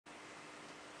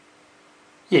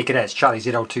Yeah, g'day, it's Charlie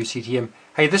ZL2CTM.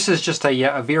 Hey, this is just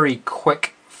a very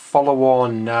quick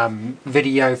follow-on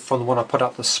video from the one I put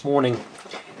up this morning.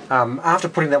 After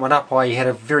putting that one up, I had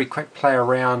a very quick play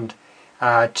around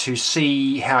to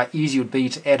see how easy it would be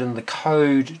to add in the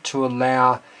code to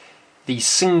allow the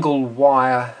single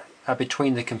wire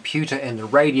between the computer and the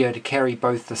radio to carry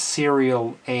both the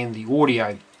serial and the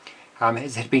audio.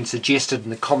 As had been suggested in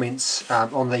the comments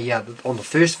on the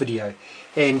first video,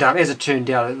 and as it turned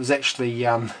out, it was actually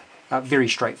very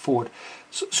straightforward.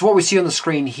 So what we see on the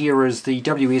screen here is the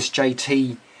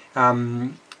WSJT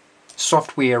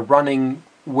software running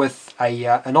with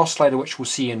an oscillator which we'll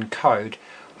see in code.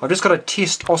 I've just got a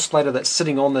test oscillator that's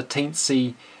sitting on the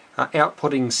Teensy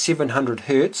outputting 700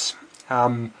 Hertz.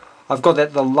 I've got that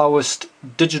at the lowest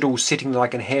digital setting that I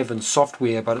can have in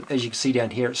software, but as you can see down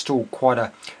here, it's still quite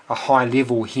a high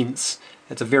level, hence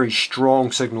it's a very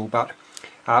strong signal, but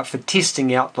for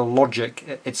testing out the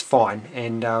logic it's fine.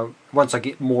 And once I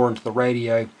get more into the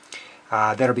radio,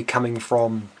 that'll be coming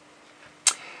from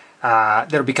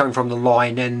the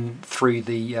line in through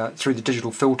the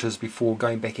digital filters before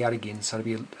going back out again, so it'll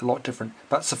be a lot different.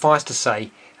 But suffice to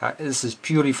say, this is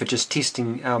purely for just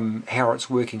testing how it's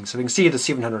working. So we can see the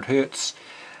 700 Hertz.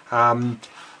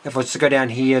 If I was to go down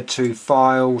here to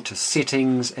File, to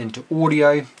Settings, and to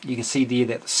Audio, you can see there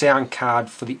that the sound card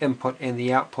for the input and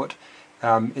the output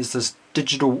is this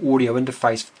digital audio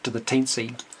interface to the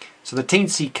Teensy. So the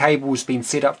Teensy cable has been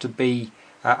set up to be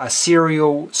a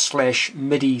serial /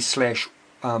 MIDI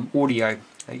 / audio.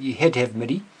 You had to have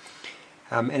MIDI,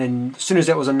 and then as soon as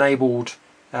that was enabled,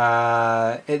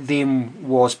 it then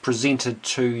was presented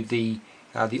to the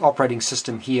operating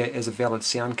system here as a valid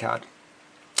sound card,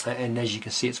 and as you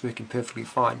can see, it's working perfectly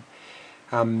fine.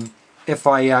 If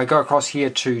I go across here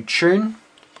to tune,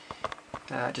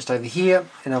 just over here,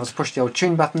 and I was to push the old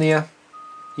tune button there,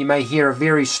 you may hear a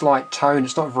very slight tone.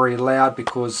 It's not very loud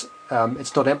because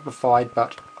it's not amplified,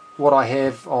 but what I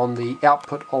have on the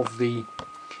output of the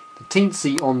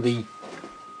Teensy on the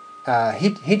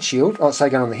head shield,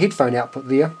 going on the headphone output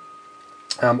there,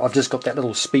 I've just got that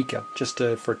little speaker just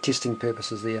for testing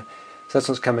purposes there. So that's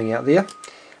what's coming out there,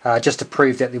 just to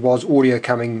prove that there was audio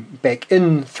coming back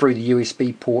in through the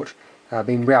USB port,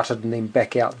 being routed and then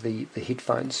back out the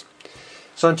headphones.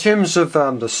 So in terms of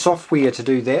the software to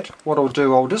do that, what I'll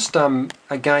do, I'll just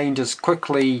again just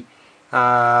quickly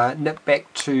nip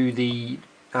back to the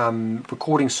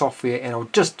recording software, and I'll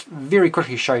just very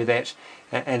quickly show you that,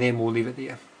 and then we'll leave it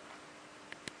there.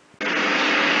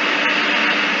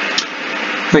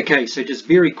 Okay, so just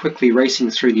very quickly racing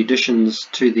through the additions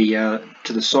to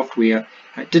the software.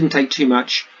 It didn't take too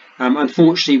much.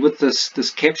 Unfortunately, with this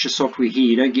capture software here,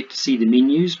 you don't get to see the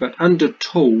menus, but under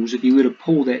Tools, if you were to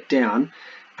pull that down,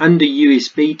 under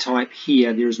USB type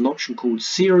here, there is an option called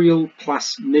Serial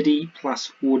plus MIDI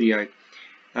plus Audio,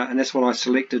 and that's what I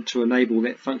selected to enable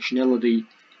that functionality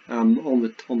on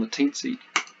the Teensy.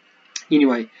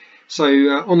 Anyway, so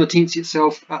on the Teensy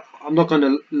itself, I'm not going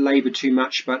to labour too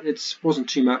much, but it wasn't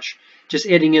too much. Just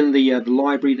adding in the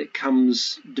library that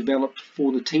comes developed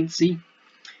for the Teensy.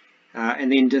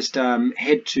 And then just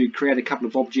had to create a couple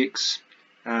of objects,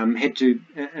 had to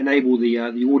enable the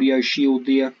audio shield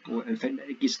there, or in fact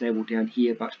it gets enabled down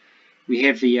here, but we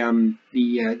have the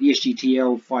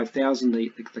SGTL 5000, the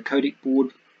codec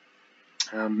board.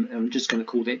 I'm just going to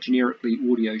call that generically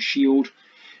audio shield.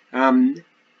 In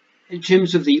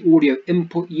terms of the audio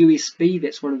input USB,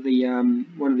 that's one of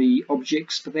the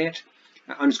objects for that.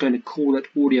 I'm just going to call it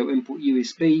audio input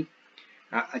USB.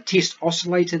 A test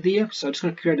oscillator there, so I'm just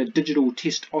going to create a digital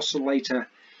test oscillator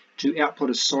to output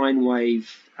a sine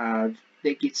wave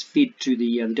that gets fed to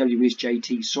the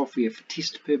WSJT software for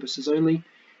test purposes only.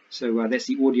 So that's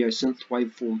the audio synth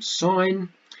waveform sine.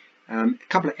 A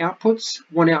couple of outputs,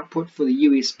 one output for the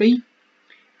USB,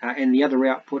 and the other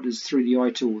output is through the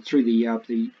iTool, through the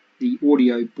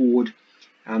audio board,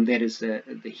 that is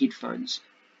the headphones.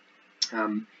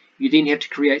 You then have to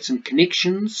create some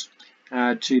connections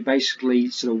to basically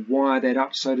sort of wire that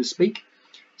up, so to speak.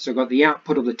 So I've got the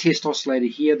output of the test oscillator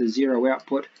here, the 0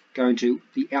 output, going to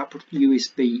the output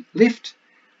USB left.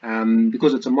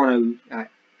 Because it's a mono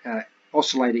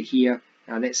oscillator here,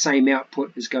 that same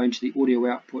output is going to the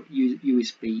audio output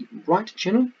USB right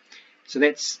channel. So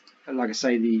that's, like I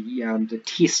say, the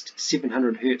test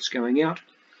 700 Hertz going out.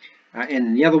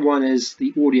 And the other one is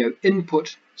the audio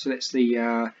input, so that's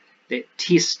the that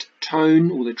test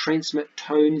tone, or the transmit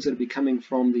tones that will be coming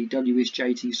from the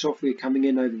WSJT software coming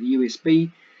in over the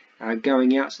USB,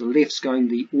 going out. So the left's going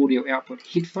the audio output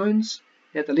headphones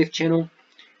at the left channel,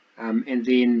 and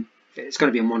then it's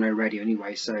going to be a mono radio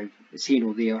anyway, so it's here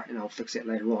nor there, and I'll fix that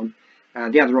later on.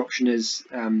 The other option is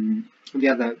the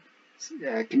other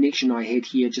connection I had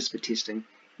here just for testing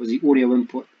was the audio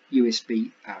input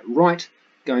USB right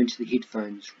going to the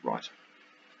headphones right.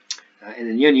 And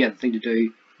then the only other thing to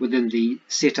do within the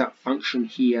setup function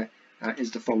here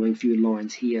is the following few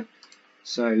lines here.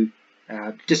 So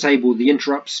disable the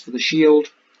interrupts for the shield.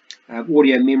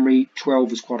 Audio memory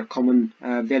 12 is quite a common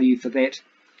value for that.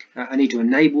 I need to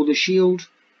enable the shield,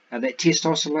 that test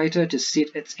oscillator, to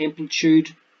set its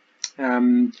amplitude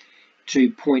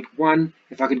to 0.1.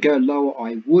 If I could go lower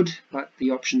I would, but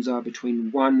the options are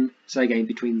between 1, say again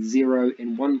between 0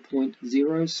 and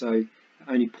 1.0, so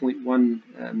only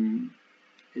 0.1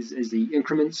 is the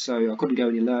increments, so I couldn't go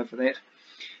any lower for that.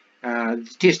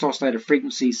 The test oscillator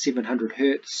frequency is 700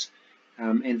 Hz,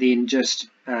 and then just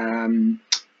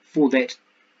for that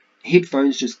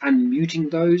headphones, just unmuting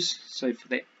those, so for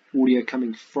that audio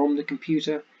coming from the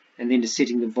computer, and then just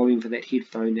setting the volume for that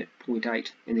headphone at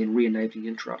 0.8 and then re-enabling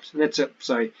interrupts. And that's it.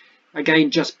 So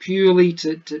again, just purely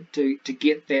to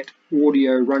get that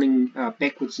audio running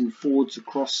backwards and forwards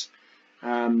across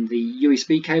the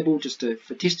USB cable, just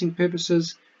for testing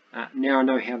purposes. Now I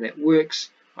know how that works.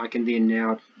 I can then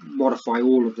now modify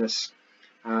all of this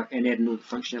and add in all the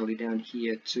functionality down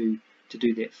here to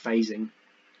do that phasing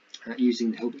using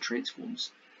the Hilbert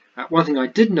transforms. One thing I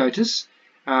did notice,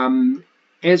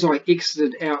 as I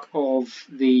exited out of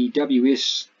the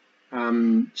WS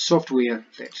software, in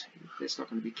fact, that's not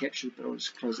going to be captured, but I'll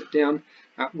just close it down.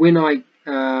 When I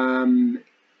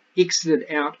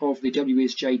exited out of the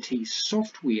WSJT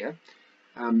software,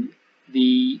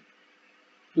 the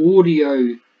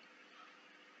audio,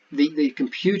 the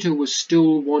computer was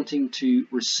still wanting to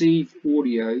receive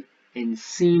audio and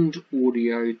send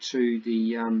audio to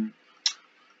the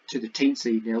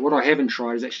Teensy. Now what I haven't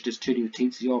tried is actually just turning the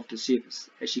Teensy off to see if it's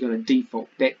actually going to default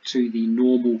back to the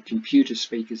normal computer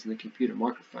speakers and the computer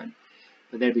microphone.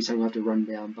 But that'd be something I have to run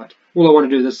down. But all I want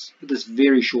to do this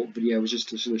very short video was just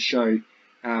to sort of show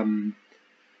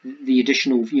the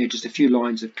additional, just a few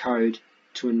lines of code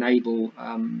to enable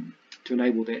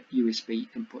that USB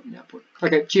input and output.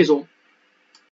 Okay, cheers all.